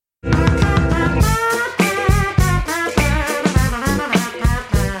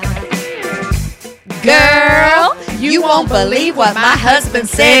You won't believe what my husband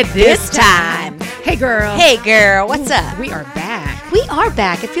said this time. Hey, girl. Hey, girl. What's up? We are back. We are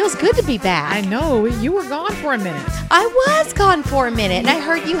back. It feels good to be back. I know. You were gone for a minute. I was gone for a minute, and I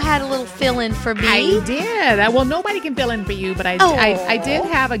heard you had a little fill-in for me. I did. Well, nobody can fill in for you, but I did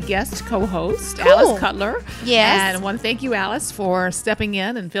have a guest co-host, Cool. Alice Cutler. Yes. And I want to thank you, Alice, for stepping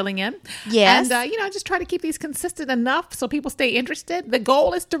in and filling in. Yes. And, I just try to keep these consistent enough so people stay interested. The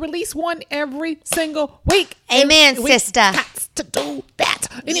goal is to release one every single week. Amen, And we sister. got to do that.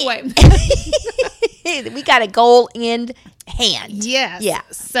 Anyway. We got a goal in hand. Yes. Yeah.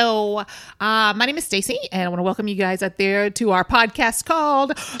 So, my name is Stacey, and I want to welcome you guys out there to our podcast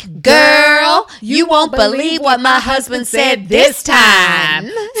called Girl, you won't believe what my husband said this time.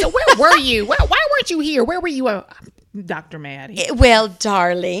 So, where were you? Why weren't you here? Where were you, Dr. Maddie? Well,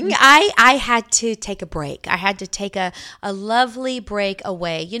 darling, I had to take a break. I had to take a lovely break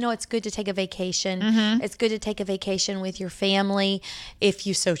away. You know, it's good to take a vacation. Mm-hmm. It's good to take a vacation with your family if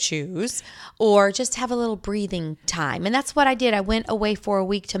you so choose, or just have a little breathing time. And that's what I did. I went away for a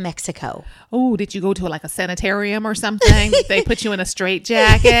week to Mexico. Oh, did you go to like a sanitarium or something? They put you in a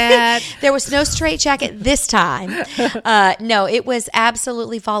straitjacket? There was no straitjacket this time. No, it was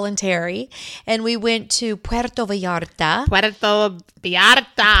absolutely voluntary. And we went to Puerto Vallarta. Puerto Vallarta.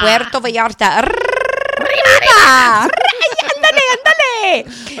 Puerto Vallarta.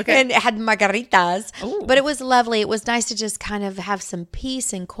 Okay. And it had margaritas. Ooh. But it was lovely. It was nice to just kind of have some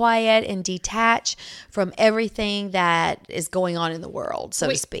peace and quiet and detach from everything that is going on in the world, so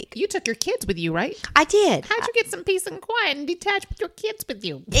to speak. You took your kids with you, right? I did. How'd you get some peace and quiet and detach with your kids with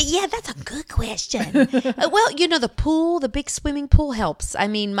you? Yeah, that's a good question. Well, you know, the pool, the big swimming pool helps. I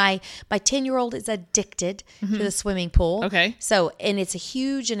mean, my 10-year-old is addicted to the swimming pool. Okay. So, and it's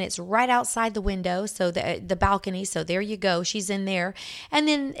huge, and it's right outside the window, so the balcony. So there you go. She's in there. And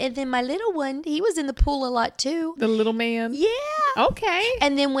then my little one, he was in the pool a lot too. The little man? Yeah. Okay.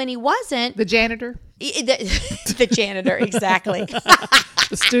 And then when he wasn't, The janitor? the janitor, exactly.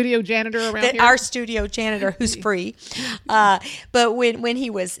 The studio janitor around here? Our studio janitor, who's free. But when he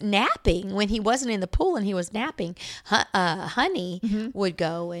was napping, when he wasn't in the pool and he was napping, Honey would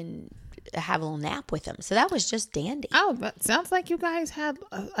go and have a little nap with him. So that was just dandy. Oh, that sounds like you guys had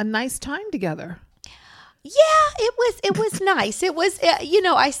a nice time together. Yeah, it was nice. It was,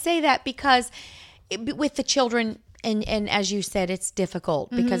 I say that because with the children, and as you said, it's difficult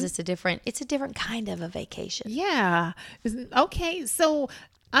because it's a different kind of a vacation. Yeah. Okay. So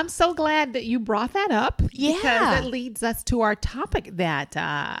I'm so glad that you brought that up. Yeah. Because that leads us to our topic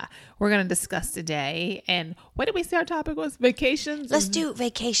that we're going to discuss today. And what did we say our topic was? Vacations? Let's do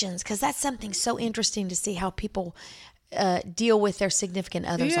vacations, because that's something so interesting to see how people deal with their significant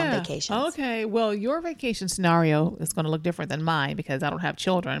others on vacations. Okay. Well, your vacation scenario is going to look different than mine because I don't have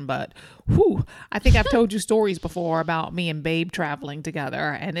children, but I think I've told you stories before about me and Babe traveling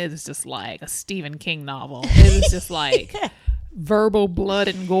together, and it is just like a Stephen King novel. It is just like verbal blood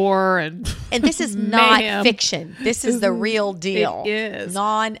and gore and this is not fiction. This is the real deal. It is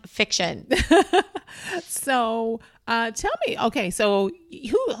non-fiction. So tell me, okay, so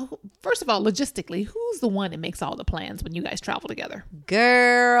first of all, logistically, who's the one that makes all the plans when you guys travel together?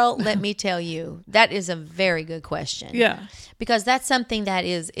 Girl, let me tell you, that is a very good question. Yeah. Because that's something that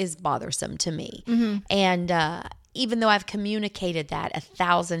is bothersome to me. And even though I've communicated that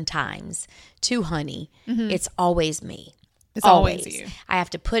 1,000 times to Honey, it's always me. It's always you. I have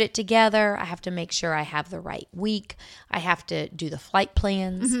to put it together. I have to make sure I have the right week. I have to do the flight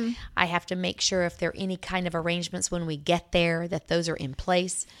plans. I have to make sure if there are any kind of arrangements when we get there that those are in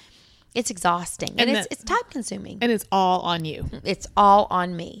place. It's exhausting and it's time consuming. And it's all on you. It's all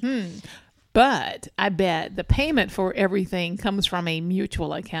on me. But I bet the payment for everything comes from a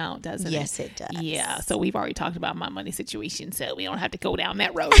mutual account, doesn't it? Yes, it does. Yeah. So we've already talked about my money situation, so we don't have to go down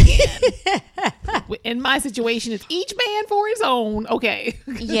that road again. In my situation, it's each man for his own. Okay.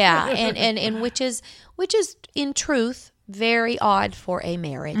 Yeah, and which is in truth very odd for a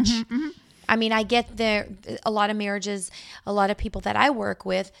marriage. I mean, I get there. A lot of marriages, a lot of people that I work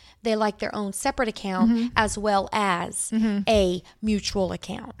with, they like their own separate account as well as a mutual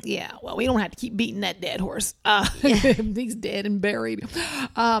account. Yeah, well, we don't have to keep beating that dead horse. He's dead and buried.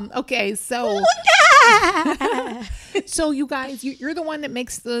 Okay, so so you guys, you're the one that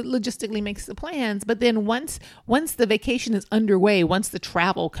logistically makes the plans. But then once the vacation is underway, once the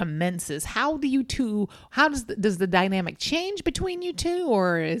travel commences, how does the dynamic change between you two,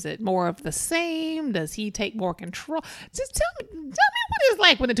 or is it more of the same? Does he take more control? Just tell me what it's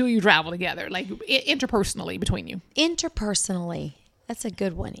like when the two of you travel together, like interpersonally between you. Interpersonally. That's a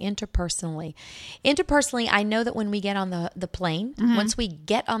good one. Interpersonally, I know that when we get on the plane, once we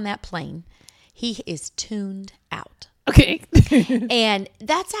get on that plane, he is tuned out. Okay. And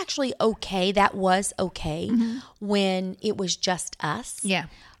that's actually okay. That was okay when it was just us. Yeah.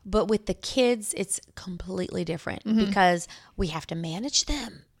 But with the kids, it's completely different because we have to manage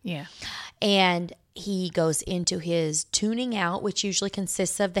them. Yeah. And he goes into his tuning out, which usually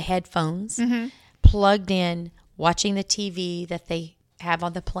consists of the headphones, plugged in, watching the TV that they have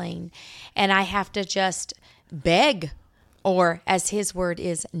on the plane. And I have to just beg, or as his word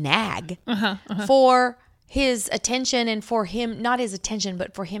is, nag, for his attention and for him, not his attention,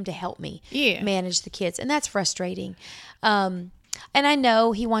 but for him to help me manage the kids. And that's frustrating. And I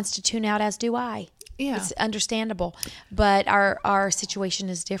know he wants to tune out, as do I. Yeah. It's understandable, but our situation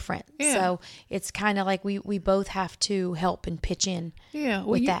is different. Yeah. So it's kind of like we both have to help and pitch in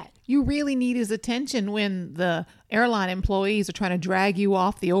with that. You really need his attention when the airline employees are trying to drag you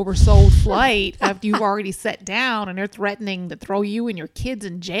off the oversold flight after you've already sat down, and they're threatening to throw you and your kids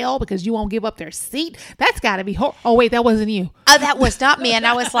in jail because you won't give up their seat. That's got to be oh, wait, that wasn't you. Oh, that was not me. And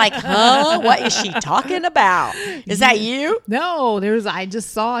I was like, huh? What is she talking about? Is that you? No, I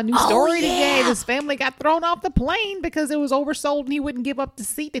just saw a new story today. This family got thrown off the plane because it was oversold and he wouldn't give up the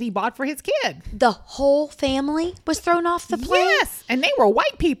seat that he bought for his kid. The whole family was thrown off the plane? Yes, and they were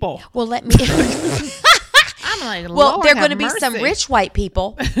white people. Well, let me... I'm like, well, Lord, there are going to be mercy. some rich white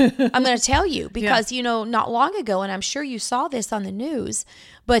people. I'm going to tell you because, not long ago, and I'm sure you saw this on the news,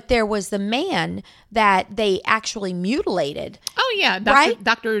 but there was the man that they actually mutilated. Oh, yeah. Right?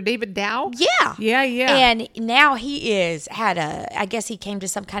 Dr. David Dow? Yeah. Yeah. And now he I guess he came to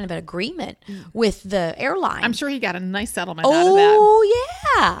some kind of an agreement with the airline. I'm sure he got a nice settlement out of that. Oh,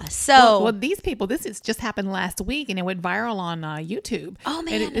 yeah. So. Well, these people, this has just happened last week and it went viral on YouTube. Oh,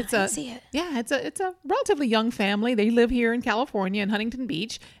 man. And I didn't see it. Yeah, it's a relatively young family. They live here in California in Huntington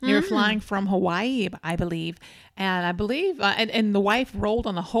Beach. They were flying from Hawaii, I believe. And I believe, and the wife rolled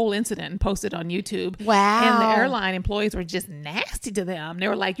on the whole incident and posted on YouTube. Wow. And the airline employees were just nasty to them. They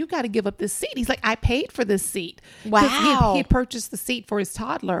were like, you got to give up this seat. He's like, I paid for this seat. Wow. He had purchased the seat for his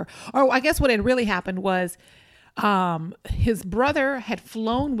toddler. Or I guess what had really happened was his brother had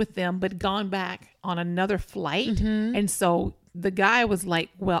flown with them, but gone back on another flight. And so the guy was like,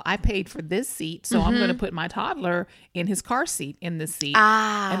 well, I paid for this seat, so I'm going to put my toddler in his car seat in this seat.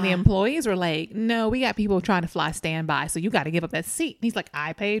 And the employees were like, no, we got people trying to fly standby, so you got to give up that seat. And he's like,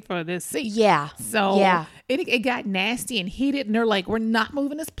 I paid for this seat. Yeah. So it got nasty and heated, and they're like, we're not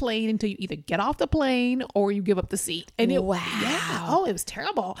moving this plane until you either get off the plane or you give up the seat. And it was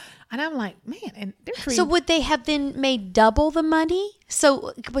terrible. And I'm like, man, and they're treating... So would they have then made double the money?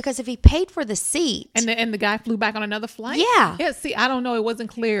 So because if he paid for the seat, and the guy flew back on another flight, yeah. See, I don't know. It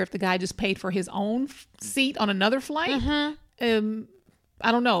wasn't clear if the guy just paid for his own seat on another flight.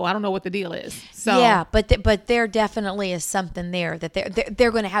 I don't know. I don't know what the deal is. So yeah, but there definitely is something there that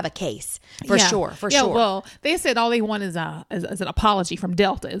they're going to have a case for sure. Sure. Well, they said all they want is an apology from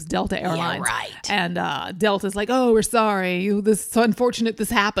Delta. Is Delta Airlines, right? And Delta's like, oh, we're sorry. This so unfortunate.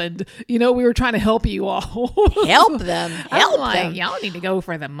 This happened. We were trying to help you all. Help them. Them. Y'all need to go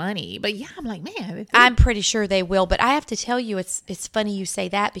for the money. But yeah, I'm like, man. I'm pretty sure they will. But I have to tell you, it's funny you say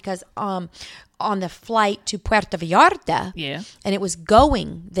that because on the flight to Puerto Vallarta, and it was going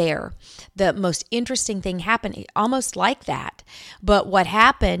there, the most interesting thing happened, almost like that. But what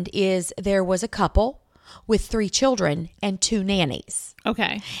happened is there was a couple with 3 children and 2 nannies.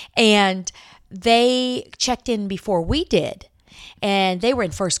 Okay. And they checked in before we did, and they were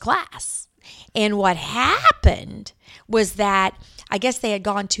in first class. And what happened was that I guess they had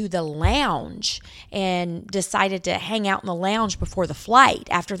gone to the lounge and decided to hang out in the lounge before the flight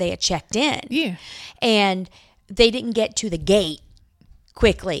after they had checked in. Yeah. And they didn't get to the gate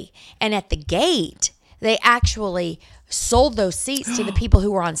quickly. And at the gate, they actually sold those seats to the people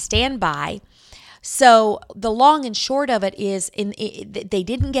who were on standby. So the long and short of it is they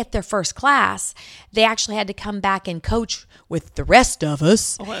didn't get their first class. They actually had to come back and coach with the rest of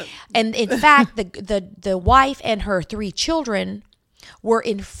us. Oh, and in fact, the wife and her 3 children were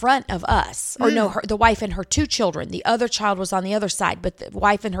in front of us. Or no, the wife and her 2 children. The other child was on the other side, but the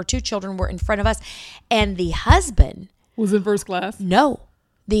wife and her 2 children were in front of us. And the husband was in first class. No,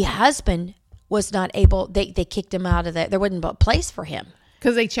 the husband was not able. They kicked him out of there wasn't a place for him.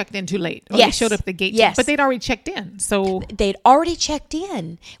 Because they checked in too late. Or yes. They showed up at the gate. Yes. But they'd already checked in. So they'd already checked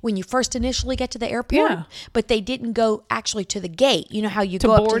in when you first initially get to the airport. Yeah. But they didn't go actually to the gate. You know how you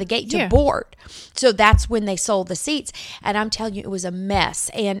go up to the gate to board. So that's when they sold the seats. And I'm telling you, it was a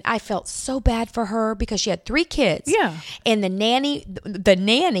mess. And I felt so bad for her because she had 3 kids. Yeah. And the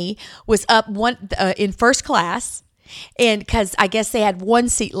nanny was up in first class. And because I guess they had one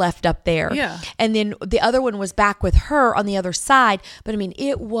seat left up there. Yeah. And then the other one was back with her on the other side. But I mean,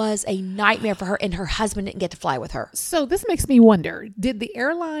 it was a nightmare for her, and her husband didn't get to fly with her. So this makes me wonder, did the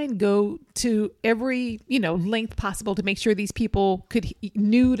airline go to every, length possible to make sure these people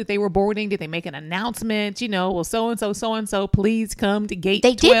knew that they were boarding? Did they make an announcement? Well, so-and-so, please come to gate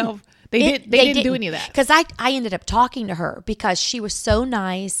 12. They didn't do any of that. Because I ended up talking to her because she was so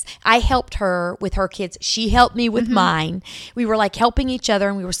nice. I helped her with her kids. She helped me with mine. We were like helping each other,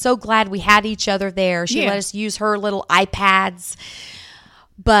 and we were so glad we had each other there. She let us use her little iPads.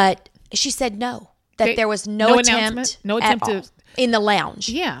 But she said no, that there was no attempt to in the lounge.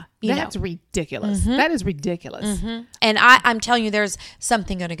 Yeah, that's ridiculous. That is ridiculous. And I'm telling you, there's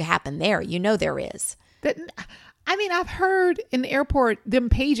something going to happen there. There is. I've heard in the airport them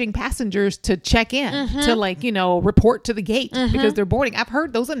paging passengers to check in to report to the gate because they're boarding. I've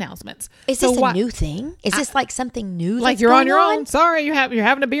heard those announcements. Is this a new thing? Is this like something new? Like you're on your own. Sorry, you're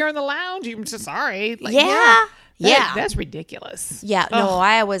having a beer in the lounge. You're just sorry. That's ridiculous. Yeah. No,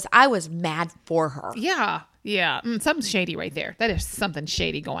 I was mad for her. Yeah. Yeah, something's shady right there. That is something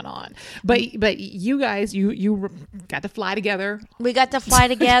shady going on. But you guys, you got to fly together. We got to fly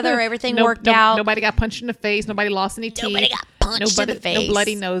together. Everything worked out. Nobody got punched in the face. Nobody lost any teeth. Nobody got punched in the face. No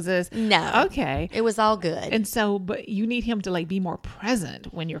bloody noses. No. Okay. It was all good. And so, but you need him to be more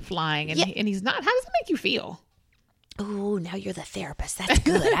present when you're flying, and he's not. How does it make you feel? Oh, now you're the therapist. That's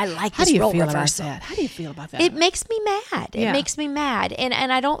good. I like this role reversal. How do you feel about that? It makes me mad. It makes me mad. And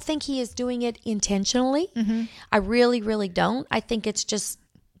I don't think he is doing it intentionally. I really, really don't. I think it's just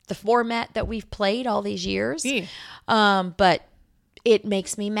the format that we've played all these years. Yeah. But it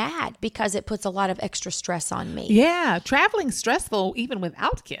makes me mad because it puts a lot of extra stress on me. Yeah. Traveling's stressful even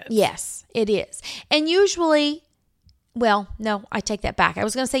without kids. Yes, it is. And usually... Well, no, I take that back. I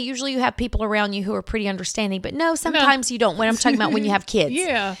was going to say usually you have people around you who are pretty understanding, but no, sometimes you don't. When I'm talking about when you have kids.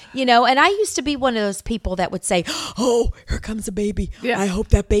 Yeah. And I used to be one of those people that would say, oh, here comes a baby. Yeah. I hope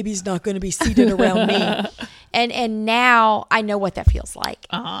that baby's not going to be seated around me. And now I know what that feels like.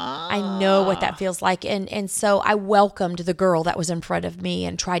 I know what that feels like. And so I welcomed the girl that was in front of me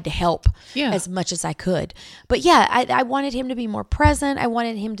and tried to help as much as I could. But yeah, I wanted him to be more present. I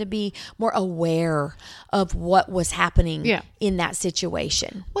wanted him to be more aware of what was happening in that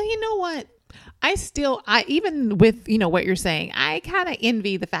situation. Well, you know what? I even with, what you're saying, I kind of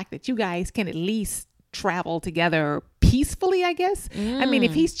envy the fact that you guys can at least travel together peacefully, I guess. I mean,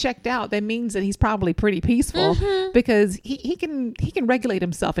 if he's checked out, that means that he's probably pretty peaceful because he can regulate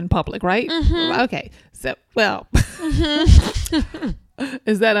himself in public, right? Okay. So, well,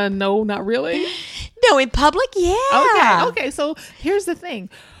 is that a no? Not really? No, in public, yeah. Okay. So here's the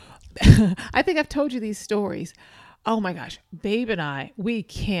thing. I think I've told you these stories. Oh my gosh, Babe and I, we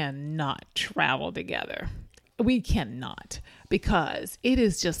cannot travel together. We cannot, because it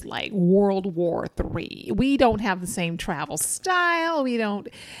is just like World War III. We don't have the same travel style.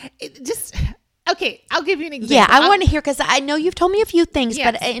 Okay, I'll give you an example. Yeah, I want to hear, because I know you've told me a few things,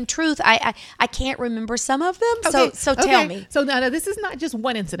 but in truth, I can't remember some of them. Okay, so tell me. So no, this is not just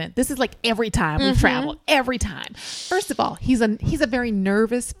one incident. This is like every time we travel. Every time. First of all, he's a very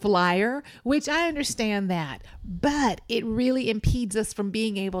nervous flyer, which I understand that, but it really impedes us from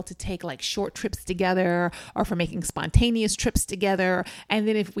being able to take like short trips together or from making spontaneous trips together. And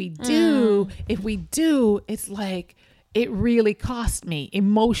then if we do, it's like, it really cost me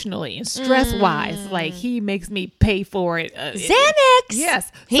emotionally and stress-wise. Like, he makes me pay for it. Xanax. Yes.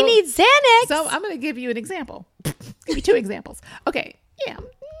 He needs Xanax. So I'm going to give you an example. Give you two examples. Okay. Yeah.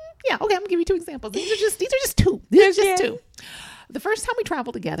 Okay. I'm going to give you two examples. These are just two. These are just two. The first time we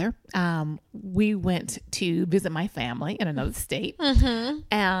traveled together, we went to visit my family in another state,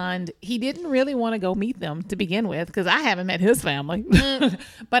 and he didn't really want to go meet them to begin with because I haven't met his family.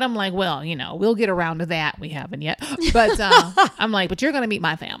 But I'm like, well, we'll get around to that. We haven't yet. But I'm like, but you're going to meet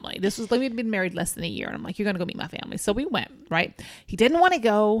my family. We'd been married less than a year, and I'm like, you're going to go meet my family. So we went, right? He didn't want to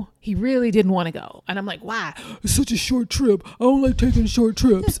go. He really didn't want to go. And I'm like, why? It's such a short trip. I don't like taking short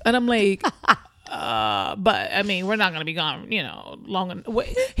trips. And I'm like... but I mean, we're not going to be gone, long.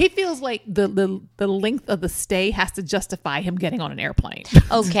 He feels like the length of the stay has to justify him getting on an airplane.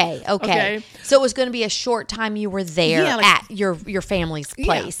 Okay. So it was going to be a short time you were there at your family's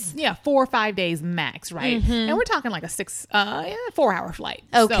place. Yeah, 4 or 5 days max, right? And we're talking like a 4-hour flight.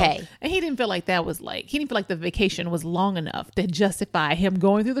 Okay. So, and he didn't feel like the vacation was long enough to justify him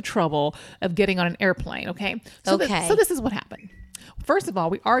going through the trouble of getting on an airplane. Okay. So this is what happened. First of all,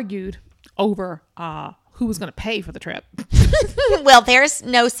 we argued over who was going to pay for the trip. Well, there's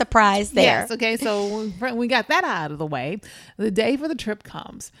no surprise there. Yes, okay, so we got that out of the way. The day for the trip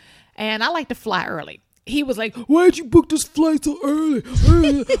comes, and I like to fly early. he was like, why'd you book this flight so early?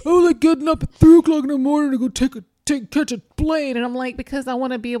 I was like getting up at 3:00 in the morning to go catch a plane. And I'm like, because I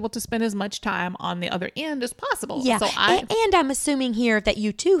want to be able to spend as much time on the other end as possible. Yeah. So and I'm assuming here that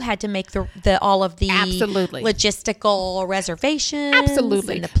you too had to make the all of the Absolutely. logistical reservations.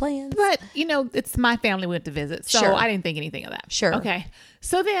 Absolutely. And the plans. But, it's my family we went to visit. So Sure. I didn't think anything of that. Sure. Okay.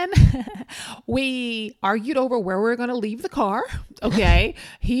 So then we argued over where we were going to leave the car. Okay.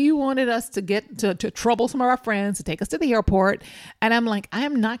 He wanted us to get to trouble some of our friends to take us to the airport. And I'm like, I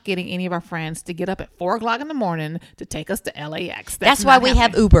am not getting any of our friends to get up at 4:00 in the morning to take us to LAX. That's why we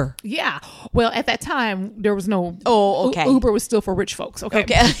have Uber. Yeah. Well, at that time, there was no. Oh, okay. Uber was still for rich folks. Okay.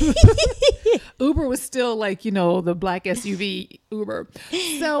 Okay. Uber was still like, the black SUV Uber.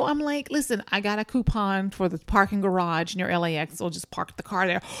 So I'm like, listen, I got a coupon for the parking garage near LAX. So I'll just park the car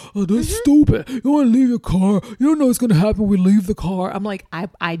there. Oh, that's stupid. You want to leave your car. You don't know what's going to happen when we leave the car. I'm like,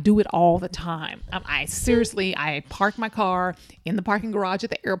 I do it all the time. I park my car in the parking garage at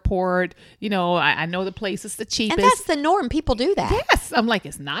the airport. I know the place is the cheapest. And that's the norm. People do that. Yes. I'm like,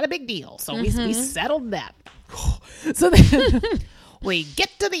 it's not a big deal. So we settled that. So then we get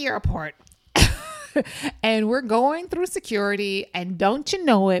to the airport. And we're going through security, and don't you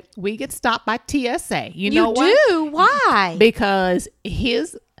know it, we get stopped by TSA. You know what? You do? Why? Because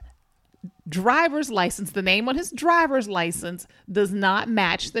his driver's license, the name on his driver's license, does not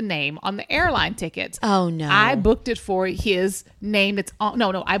match the name on the airline tickets. Oh, no. I booked it for his name.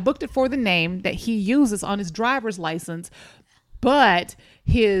 I booked it for the name that he uses on his driver's license, but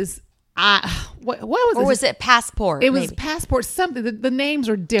his... what was it? Or was it passport? It was passport something. The names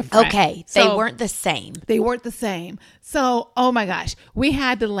are different. Okay. They weren't the same. They weren't the same. So, oh my gosh, we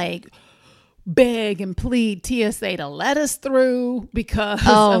had to beg and plead TSA to let us through because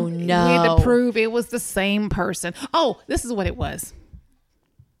we had to prove it was the same person. Oh, this is what it was.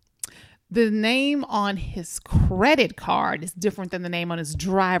 The name on his credit card is different than the name on his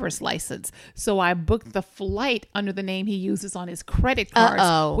driver's license. So I booked the flight under the name he uses on his credit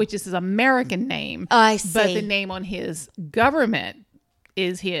cards, which is his American name. I see. But the name on his government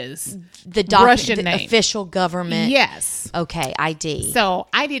is his the Russian name. Official government. Yes. Okay, ID. So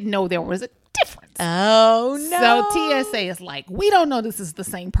I didn't know there was a difference. Oh, no. So TSA is like, we don't know this is the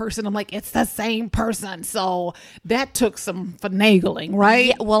same person. I'm like, it's the same person. So that took some finagling, right?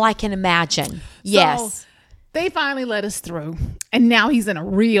 Yeah, well, I can imagine. Yes. So they finally let us through. And now he's in a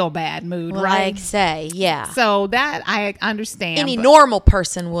real bad mood, right? Like say, yeah. So that I understand. Any normal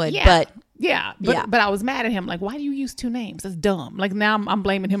person would, but... Yeah, but I was mad at him. Like, why do you use two names? That's dumb. Like, now I'm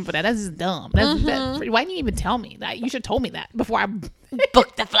blaming him for that. That's just dumb. Why didn't you even tell me that? You should have told me that before I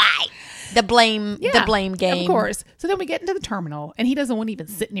booked the flight. The blame game. Of course. So then we get into the terminal, and he doesn't want to even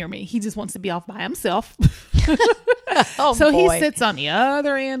sit near me. He just wants to be off by himself. He sits on the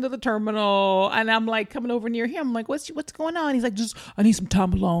other end of the terminal, and I'm like coming over near him. I'm like, what's going on? He's like, I need some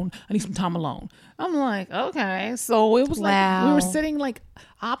time alone. I'm like, okay. So it was like we were sitting like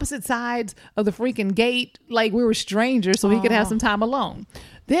opposite sides of the freaking gate, like we were strangers, so he could have some time alone.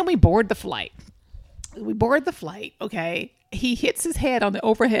 Then we board the flight. Okay. He hits his head on the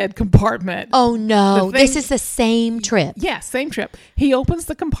overhead compartment. Oh, no. This is the same trip. Yeah, same trip. He opens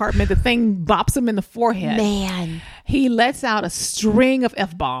the compartment. The thing bops him in the forehead. Man. He lets out a string of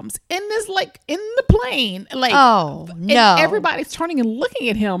F-bombs in the plane. Like, oh, no. And everybody's turning and looking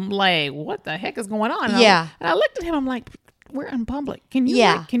at him like, what the heck is going on? And I looked at him. I'm like, we're in public. Can you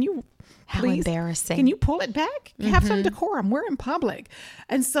How please, embarrassing. Can you pull it back? Have some decorum. We're in public.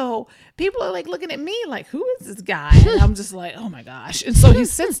 And so people are like looking at me like, who is this guy? And I'm just like, oh my gosh. And so he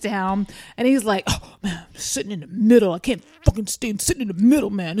sits down and he's like, oh man, I'm sitting in the middle. I can't fucking stand sitting in the middle,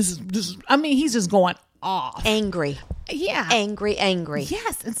 man. This is, I mean, he's just going off. Angry. Yeah. Angry.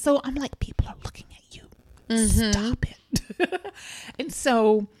 Yes. And so I'm like, people are looking at you. Stop it. And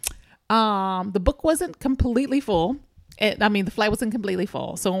so the book wasn't completely full. The flight wasn't completely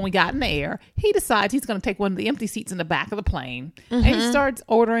full. So when we got in the air, he decides he's going to take one of the empty seats in the back of the plane. And he starts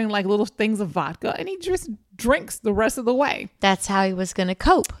ordering like little things of vodka, and he just drinks the rest of the way. That's how he was going to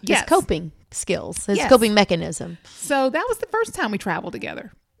cope. Yes. His coping skills, his coping mechanism. So that was the first time we traveled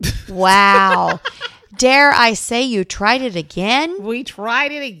together. Wow. Dare I say you tried it again? We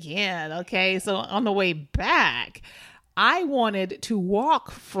tried it again. Okay. So on the way back, I wanted to walk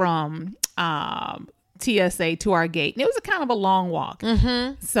from TSA to our gate, and it was a kind of a long walk.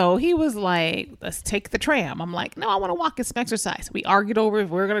 So he was like, let's take the tram. I'm like, no, I want to walk, get some exercise. We argued over if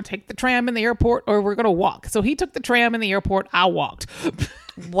we're going to take the tram in the airport or we're going to walk. So he took the tram in the airport. I walked.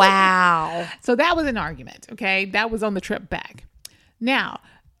 Wow. So that was an argument. Okay. That was on the trip back. Now,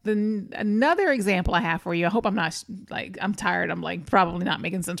 Another example I have for you. I hope I'm not I'm tired. I'm probably not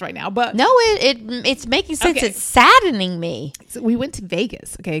making sense right now, but no, it's making sense. Okay. It's saddening me. So we went to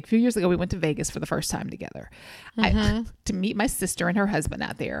Vegas. Okay. A few years ago, we went to Vegas for the first time together to meet my sister and her husband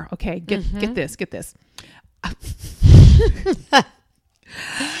out there. Okay. Get this.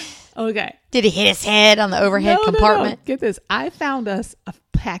 Okay. Did he hit his head on the overhead compartment? No. Get this. I found us a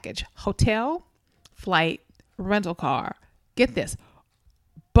package: hotel, flight, rental car. Get this.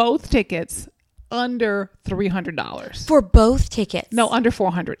 Both tickets under $300 for both tickets. No, under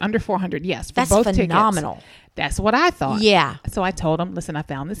 400. Under 400. Yes, for that's both phenomenal. Tickets. That's what I thought. Yeah. So I told him, listen, I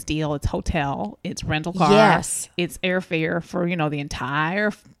found this deal. It's hotel. It's rental car. Yes. It's airfare for the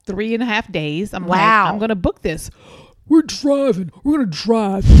entire 3.5 days. I'm wow. I'm going to book this. We're driving. We're going to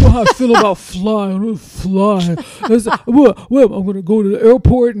drive. You know how I feel about flying. I'm going to fly. I'm going to go to the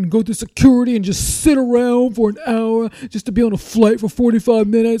airport and go to security and just sit around for an hour just to be on a flight for 45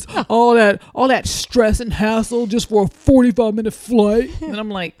 minutes. All that stress and hassle just for a 45-minute flight. And I'm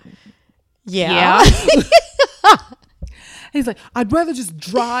like, yeah. He's like, I'd rather just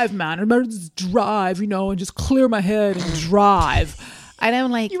drive, man. I'd rather just drive, and just clear my head and drive. And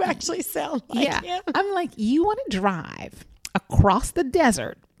I'm like, you actually sound like him. I'm like, you want to drive across the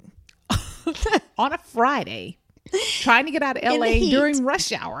desert on a Friday, trying to get out of LA during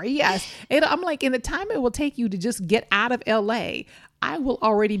rush hour? Yes. And I'm like, in the time it will take you to just get out of LA, I will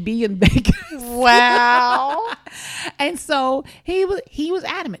already be in Vegas. Wow. And so he was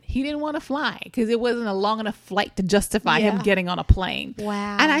adamant. He didn't want to fly because it wasn't a long enough flight to justify him getting on a plane.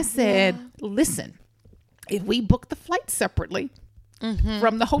 Wow. And I said, listen, if we book the flight separately,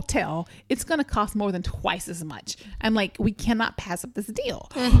 from the hotel, it's going to cost more than twice as much. I'm like, we cannot pass up this deal.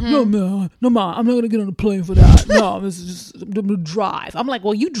 No, man, I'm not going to get on a plane for that. No, this is just, I'm going to drive. I'm like,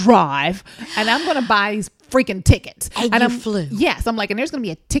 well, you drive, and I'm going to buy these freaking tickets. And you flew. Yes, I'm like, and there's going to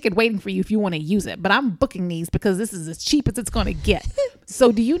be a ticket waiting for you if you want to use it. But I'm booking these because this is as cheap as it's going to get.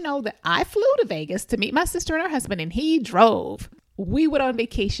 So do you know that I flew to Vegas to meet my sister and her husband, and he drove. We went on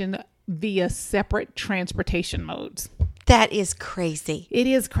vacation via separate transportation modes. That is crazy. It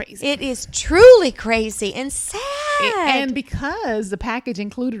is crazy. It is truly crazy and sad. And because the package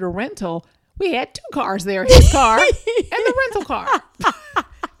included a rental, we had two cars there, his car and the rental car.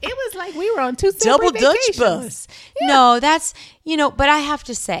 It was like we were on two separate vacations. Double Dutch bus. Yeah. No, that's, but I have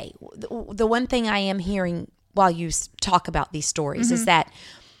to say, the one thing I am hearing while you talk about these stories is that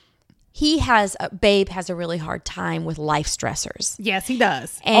Babe has a really hard time with life stressors. Yes, he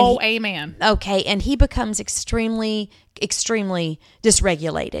does. And amen. Okay. And he becomes extremely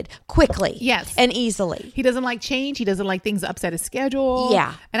dysregulated quickly. Yes. And easily. He doesn't like change. He doesn't like things to upset his schedule.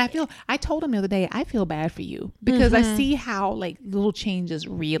 Yeah. And I told him the other day, I feel bad for you because I see how little changes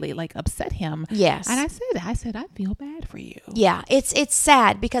really upset him. Yes. And I said, I feel bad for you. Yeah. It's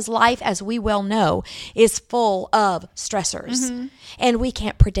sad because life, as we well know, is full of stressors and we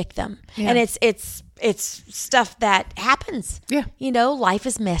can't predict them. Yeah. And it's stuff that happens. Yeah. Life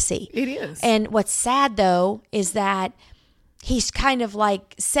is messy. It is. And what's sad though is that he's kind of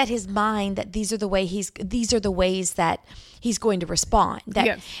set his mind that these are the ways that he's going to respond.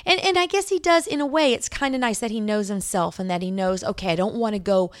 Yes. And I guess he does in a way. It's kind of nice that he knows himself and that he knows, okay, I don't want to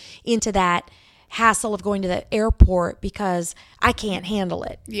go into that hassle of going to the airport because I can't handle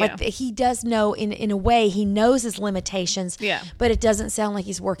it. Yeah. He does know in a way, he knows his limitations, but it doesn't sound like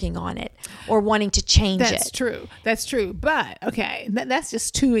he's working on it or wanting to change it. That's true. But okay, that's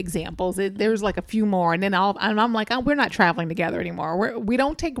just two examples. There's a few more. And then I'm like, we're not traveling together anymore. We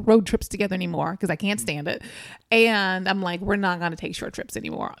don't take road trips together anymore because I can't stand it. And I'm like, we're not going to take short trips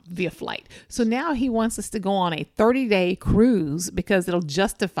anymore via flight. So now he wants us to go on a 30-day cruise because it'll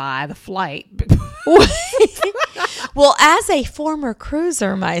justify the flight. Well, as a former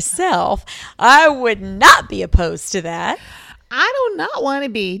cruiser myself, I would not be opposed to that. I do not want to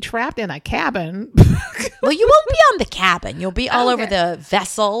be trapped in a cabin. Well, you won't be on the cabin. You'll be all over the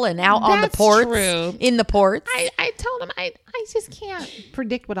vessel and out on the ports. True. In the ports. I told him I just can't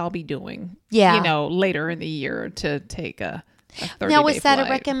predict what I'll be doing. Yeah. Later in the year to take a 30-day Now, was that flight. a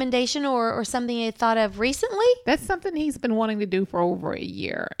recommendation or something you thought of recently? That's something he's been wanting to do for over a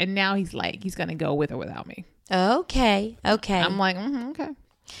year. And now he's going to go with or without me. Okay. I'm like, okay.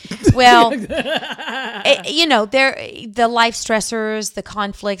 Well, the life stressors, the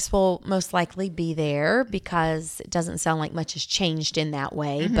conflicts will most likely be there because it doesn't sound like much has changed in that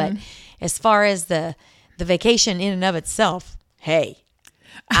way. But as far as the vacation in and of itself, hey.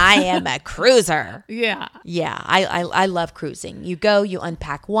 I am a cruiser. Yeah. Yeah, I love cruising. You go, you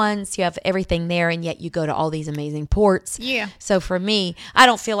unpack once, you have everything there, and yet you go to all these amazing ports. Yeah. So for me, I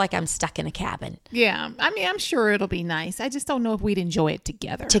don't feel like I'm stuck in a cabin. Yeah. I mean, I'm sure it'll be nice. I just don't know if we'd enjoy it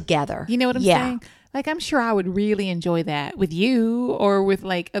together. Together. You know what I'm saying? Like, I'm sure I would really enjoy that with you or with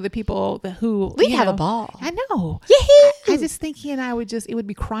like other people who we'd have a ball. I know. Yee-hoo! I just think he and I would it would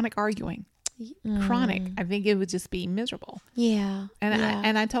be chronic arguing. Chronic. I think it would just be miserable. Yeah.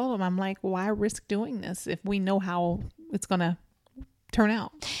 And I told him, I'm like, why risk doing this if we know how it's going to turn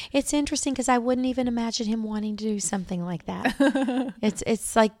out? It's interesting because I wouldn't even imagine him wanting to do something like that.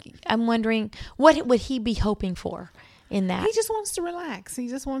 It's like, I'm wondering, what would he be hoping for in that? He just wants to relax. He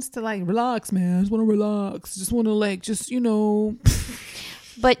just wants to like relax, man. I just want to relax. Just want to like,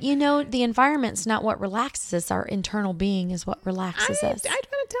 But the environment's not what relaxes us. Our internal being is what relaxes us. I try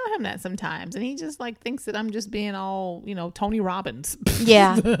to tell him that sometimes, and he just like thinks that I'm just being all, Tony Robbins.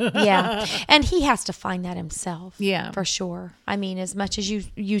 Yeah. And he has to find that himself. Yeah. For sure. I mean, as much as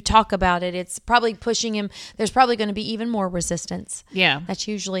you talk about it, it's probably pushing him. There's probably going to be even more resistance. Yeah. That's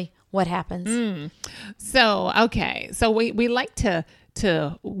usually what happens. So, okay. So we like to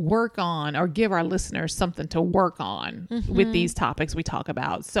work on or give our listeners something to work on with these topics we talk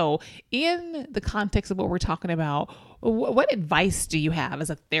about. So in the context of what we're talking about, what advice do you have as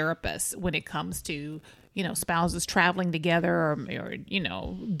a therapist when it comes to, spouses traveling together or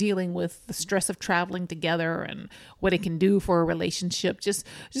dealing with the stress of traveling together and what it can do for a relationship? Just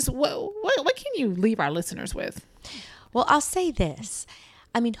what can you leave our listeners with? Well, I'll say this.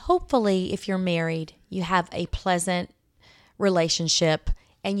 I mean, hopefully if you're married, you have a pleasant relationship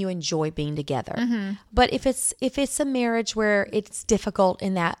and you enjoy being together. But if it's a marriage where it's difficult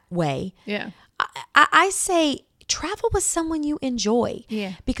in that way, I say travel with someone you enjoy.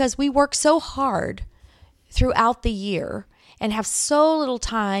 Yeah. Because we work so hard throughout the year and have so little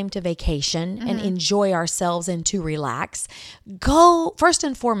time to vacation and enjoy ourselves and to relax. Go, first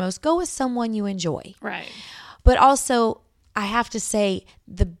and foremost, go with someone you enjoy. Right. But also, I have to say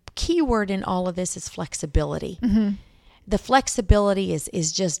the key word in all of this is flexibility. The flexibility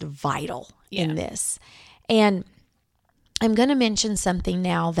is just vital in this. And I'm going to mention something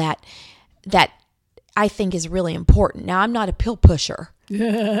now that I think is really important. Now, I'm not a pill pusher,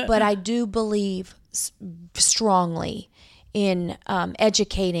 but I do believe strongly in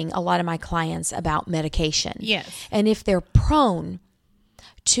educating a lot of my clients about medication. Yes. And if they're prone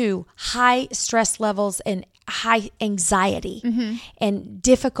to high stress levels and high anxiety and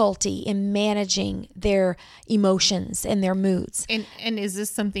difficulty in managing their emotions and their moods. And is this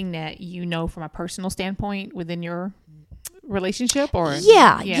something that from a personal standpoint within your relationship or?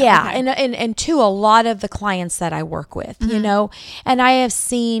 Yeah. Okay. And to a lot of the clients that I work with, and I have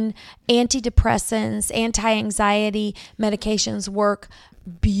seen antidepressants, anti-anxiety medications work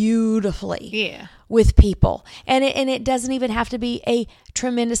beautifully with people. And it doesn't even have to be a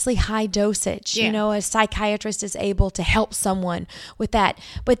tremendously high dosage. A psychiatrist is able to help someone with that.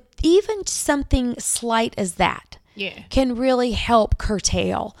 But even something slight as that can really help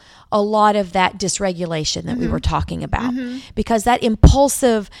curtail a lot of that dysregulation that we were talking about. Because that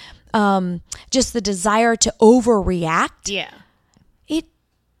impulsive, just the desire to overreact,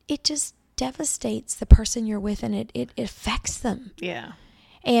 it just devastates the person you're with, and it affects them. Yeah.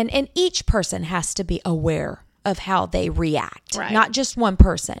 And each person has to be aware of how they react, right. Not just one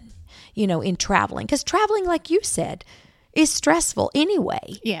person, in traveling. Because traveling, like you said, is stressful anyway.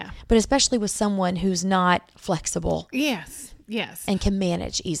 Yeah. But especially with someone who's not flexible. Yes. And can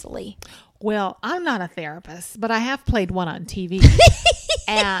manage easily. Well, I'm not a therapist, but I have played one on TV.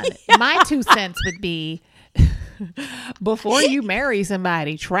 And my 2 cents would be, before you marry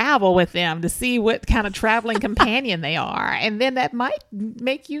somebody, travel with them to see what kind of traveling companion they are. And then that might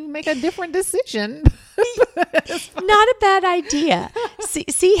make you make a different decision. Not a bad idea.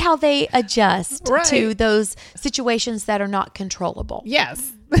 See how they adjust to those situations that are not controllable.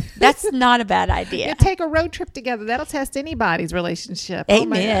 Yes. That's not a bad idea. Yeah, take a road trip together. That'll test anybody's relationship. Amen. Oh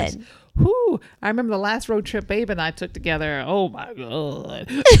my gosh. Whew. I remember the last road trip Babe and I took together. Oh my God.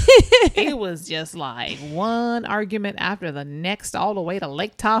 It was just like one argument after the next all the way to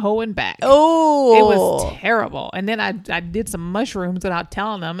Lake Tahoe and back. Oh. It was terrible. And then I did some mushrooms without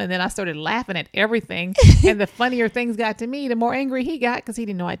telling him. And then I started laughing at everything. And the funnier things got to me, the more angry he got because he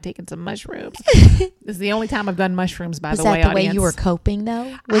didn't know I'd taken some mushrooms. This is the only time I've done mushrooms, by the way. Was that the way you were coping,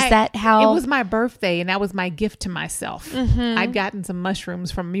 though? That how? It was my birthday, and that was my gift to myself. I'd gotten some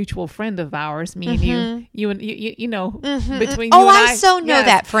mushrooms from a mutual friend of ours, me and you between you and I so know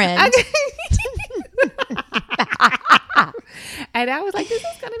that friend. And I was like, this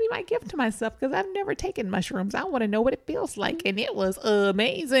is going to be my gift to myself because I've never taken mushrooms. I want to know what it feels like. And it was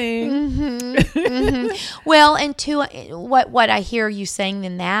amazing. Well, and what I hear you saying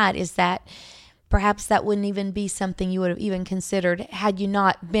in that is that perhaps that wouldn't even be something you would have even considered had you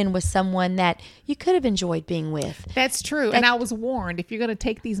not been with someone that you could have enjoyed being with. That's true. And I was warned, if you're going to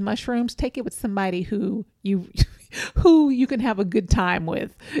take these mushrooms, take it with somebody who you can have a good time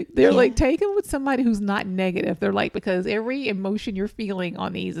with. They're like, take it with somebody who's not negative. They're like, because every emotion you're feeling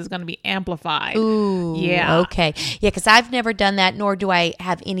on these is going to be amplified. Ooh, yeah. Okay. Yeah, because I've never done that, nor do I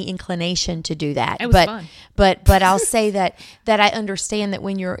have any inclination to do that. It was fun. But I'll say that I understand that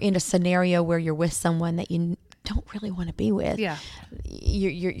when you're in a scenario where you're with someone that you don't really want to be with,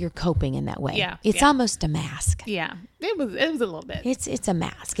 you're coping in that way. Yeah, it's almost a mask. Yeah, it was a little bit. It's a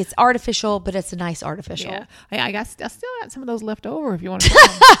mask. It's artificial, but it's a nice artificial. Yeah, I still got some of those left over if you want to try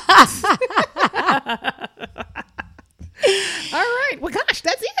them. All right. Well, gosh,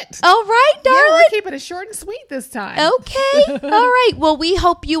 that's it. All right, darling. Yeah, we're keeping it short and sweet this time. Okay. All right. Well, we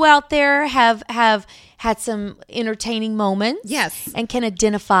hope you out there have had some entertaining moments. Yes. And can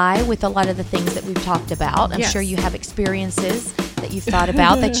identify with a lot of the things that we've talked about. I'm Yes. sure you have experiences that you've thought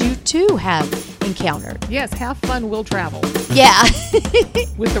about that you too have encountered. Yes. Have fun. We'll travel Yeah.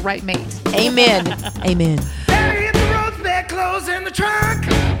 with the right mate. Amen. Amen. Better hit the road, spare clothes in the trunk.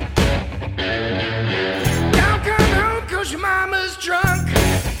 Don't come home 'cause your mama's drunk.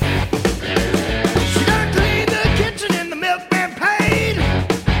 She done cleaned the kitchen and the milkman paid.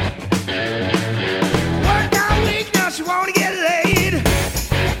 Worked all week, now she wanna get laid.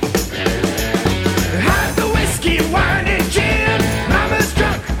 Hide the whiskey, wine and gin. Mama's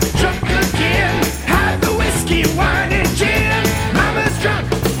drunk, drunk again. Hide the whiskey, wine and gin. Mama's drunk,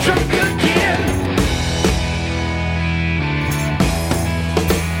 drunk again.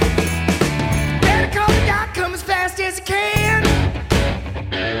 Better call the doc, come as fast as you can.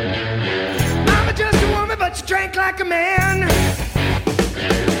 Mama just a woman, but she drank like a man.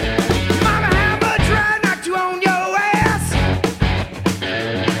 Mama, how much ride knocked you on your ass?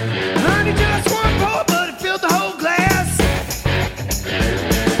 Honey, just one pour, but it filled the whole glass.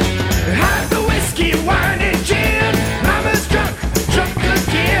 Hide the whiskey, wine and gin. Mama's drunk, drunk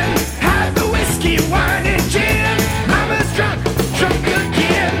again. Hide the whiskey, wine and gin. Mama's drunk, drunk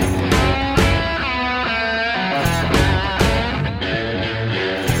again.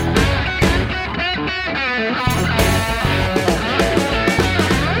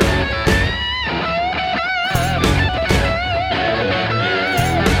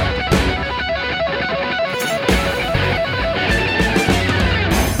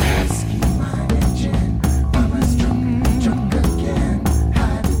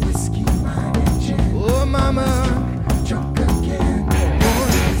 Oh, mama, drunk again. 1,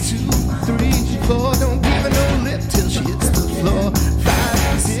 2, 3, 4. Don't give her no lip till she hits the floor.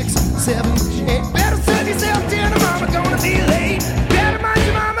 5, 6, 7, 8. Better serve yourself dinner, mama, gonna be late. Better mind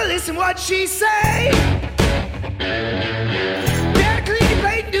your mama, listen what she say.